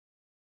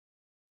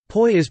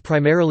Poi is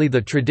primarily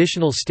the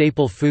traditional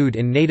staple food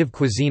in native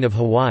cuisine of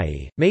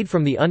Hawaii, made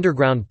from the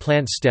underground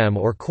plant stem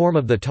or corm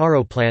of the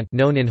taro plant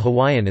known in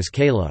Hawaiian as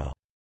kalo.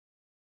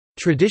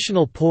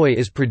 Traditional poi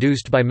is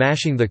produced by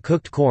mashing the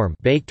cooked corm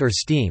baked or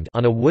steamed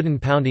on a wooden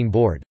pounding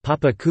board,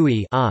 papa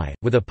kui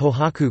with a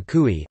pohaku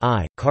kui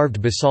carved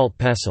basalt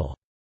pestle.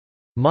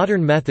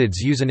 Modern methods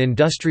use an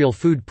industrial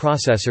food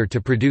processor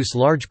to produce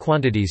large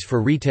quantities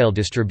for retail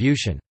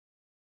distribution.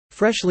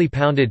 Freshly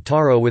pounded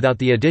taro without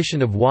the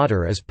addition of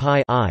water is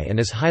pai and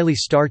is highly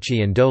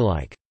starchy and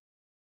dough-like.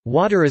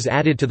 Water is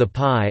added to the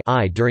pai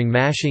during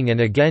mashing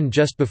and again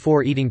just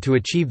before eating to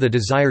achieve the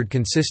desired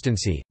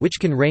consistency, which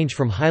can range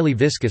from highly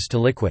viscous to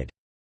liquid.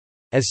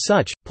 As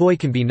such, poi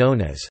can be known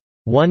as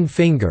one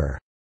finger,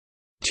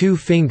 two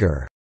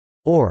finger,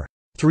 or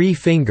three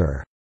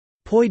finger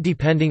poi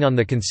depending on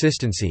the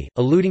consistency,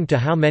 alluding to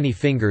how many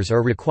fingers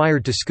are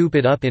required to scoop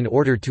it up in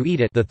order to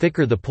eat it. The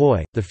thicker the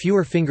poi, the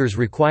fewer fingers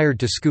required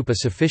to scoop a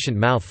sufficient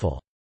mouthful.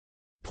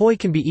 Poi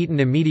can be eaten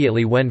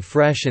immediately when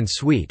fresh and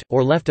sweet,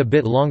 or left a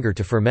bit longer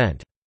to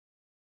ferment.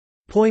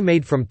 Poi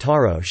made from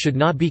taro should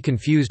not be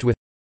confused with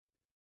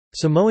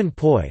Samoan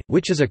poi,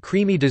 which is a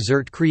creamy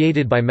dessert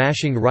created by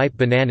mashing ripe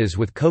bananas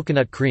with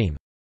coconut cream.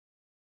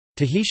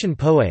 Tahitian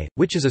poe,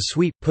 which is a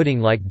sweet,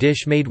 pudding-like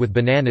dish made with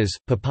bananas,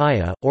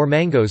 papaya, or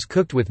mangoes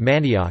cooked with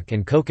manioc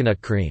and coconut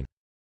cream.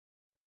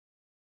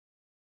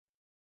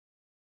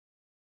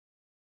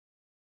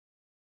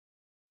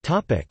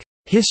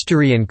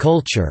 History and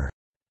culture.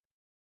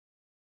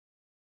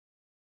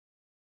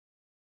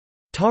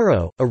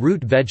 Taro, a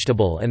root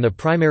vegetable and the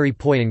primary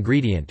poi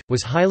ingredient,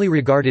 was highly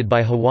regarded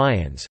by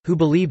Hawaiians, who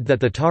believed that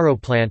the taro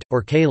plant,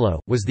 or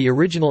kalo, was the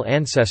original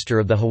ancestor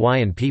of the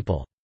Hawaiian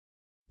people.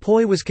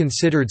 Poi was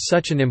considered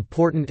such an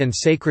important and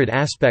sacred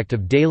aspect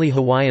of daily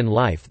Hawaiian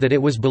life that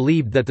it was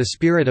believed that the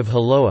spirit of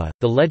Haloa,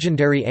 the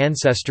legendary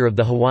ancestor of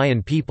the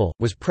Hawaiian people,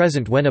 was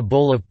present when a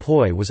bowl of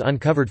poi was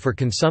uncovered for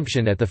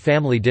consumption at the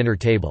family dinner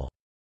table.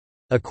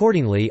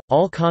 Accordingly,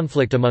 all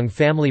conflict among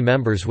family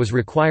members was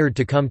required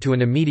to come to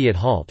an immediate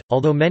halt.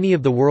 Although many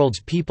of the world's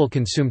people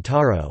consume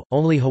taro,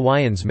 only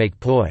Hawaiians make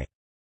poi.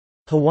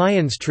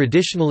 Hawaiians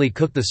traditionally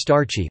cook the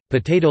starchy,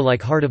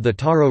 potato-like heart of the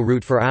taro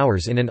root for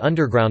hours in an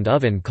underground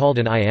oven called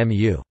an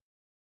imu.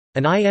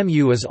 An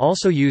imu is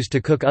also used to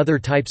cook other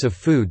types of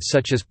food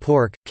such as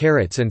pork,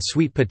 carrots, and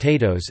sweet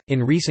potatoes.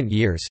 In recent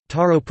years,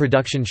 taro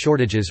production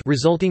shortages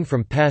resulting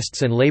from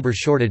pests and labor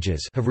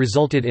shortages have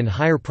resulted in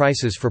higher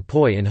prices for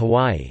poi in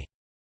Hawaii.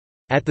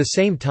 At the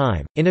same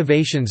time,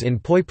 innovations in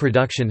poi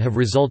production have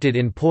resulted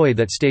in poi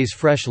that stays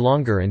fresh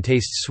longer and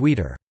tastes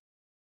sweeter.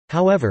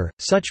 However,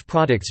 such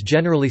products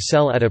generally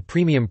sell at a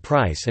premium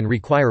price and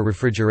require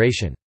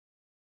refrigeration.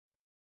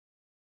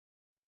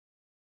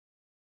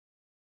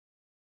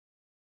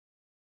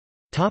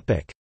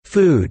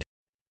 Food.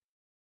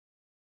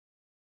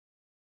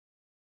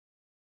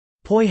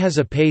 Poi has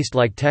a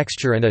paste-like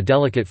texture and a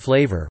delicate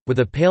flavor, with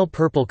a pale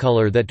purple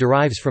color that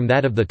derives from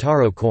that of the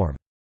taro corm.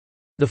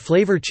 The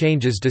flavor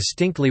changes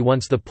distinctly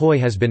once the poi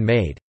has been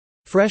made.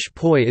 Fresh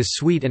poi is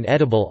sweet and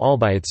edible all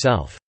by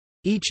itself.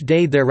 Each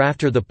day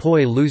thereafter the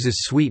poi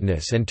loses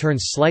sweetness and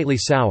turns slightly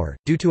sour,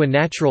 due to a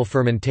natural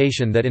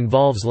fermentation that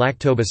involves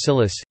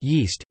lactobacillus,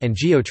 yeast, and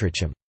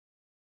geotrichum.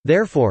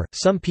 Therefore,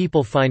 some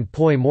people find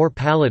poi more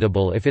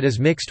palatable if it is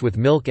mixed with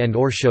milk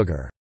and/or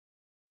sugar.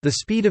 The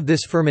speed of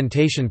this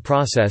fermentation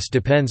process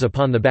depends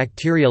upon the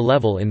bacteria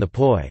level in the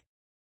poi.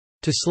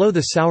 To slow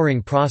the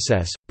souring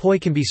process, poi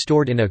can be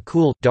stored in a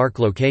cool, dark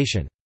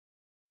location.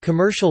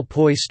 Commercial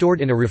poi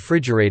stored in a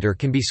refrigerator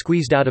can be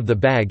squeezed out of the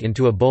bag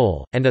into a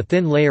bowl, and a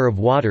thin layer of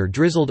water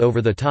drizzled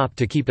over the top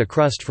to keep a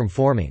crust from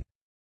forming.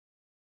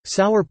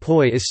 Sour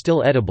poi is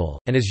still edible,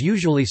 and is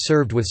usually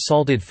served with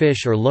salted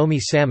fish or lomi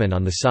salmon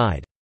on the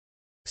side.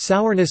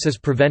 Sourness is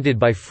prevented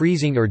by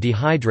freezing or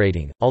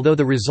dehydrating, although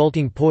the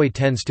resulting poi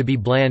tends to be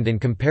bland in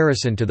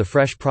comparison to the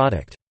fresh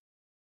product.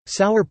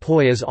 Sour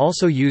poi is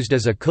also used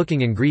as a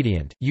cooking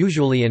ingredient,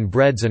 usually in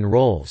breads and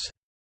rolls.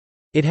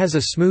 It has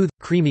a smooth,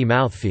 creamy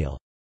mouthfeel.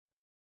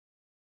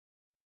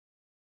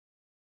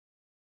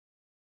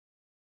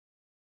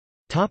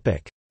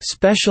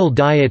 Special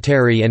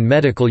dietary and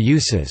medical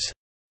uses.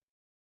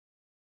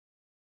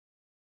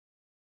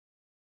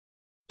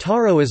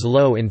 Taro is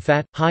low in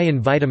fat, high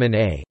in vitamin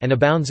A, and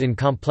abounds in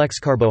complex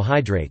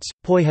carbohydrates.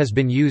 Poi has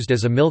been used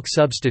as a milk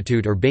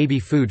substitute or baby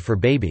food for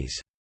babies.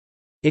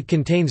 It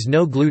contains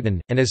no gluten,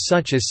 and as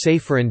such is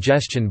safe for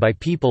ingestion by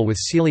people with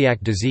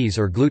celiac disease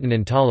or gluten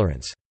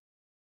intolerance.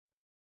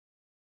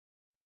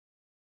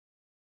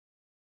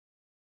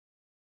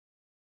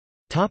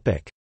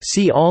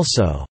 See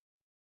also: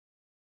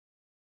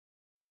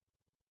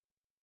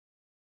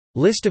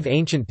 List of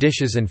ancient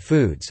dishes and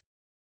foods.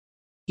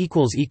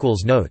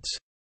 Notes